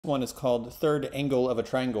One is called third angle of a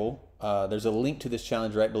triangle. There's a link to this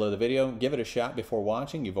challenge right below the video. Give it a shot before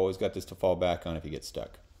watching. You've always got this to fall back on if you get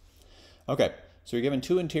stuck. Okay, so you're given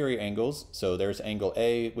two interior angles. So there's angle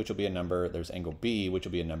A, which will be a number. There's angle B, which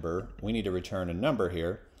will be a number. We need to return a number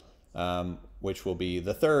here, which will be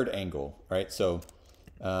the third angle, right? So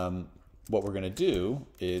what we're going to do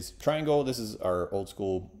is triangle. This is our old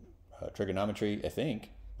school trigonometry, I think.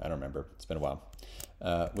 I don't remember. It's been a while.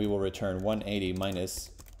 We will return 180 minus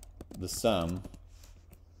the sum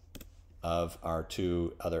of our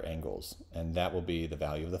two other angles, and that will be the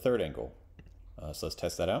value of the third angle. So let's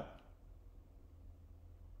test that out.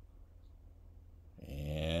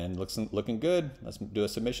 And looking good. Let's do a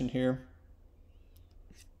submission here.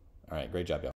 All right, great job, y'all.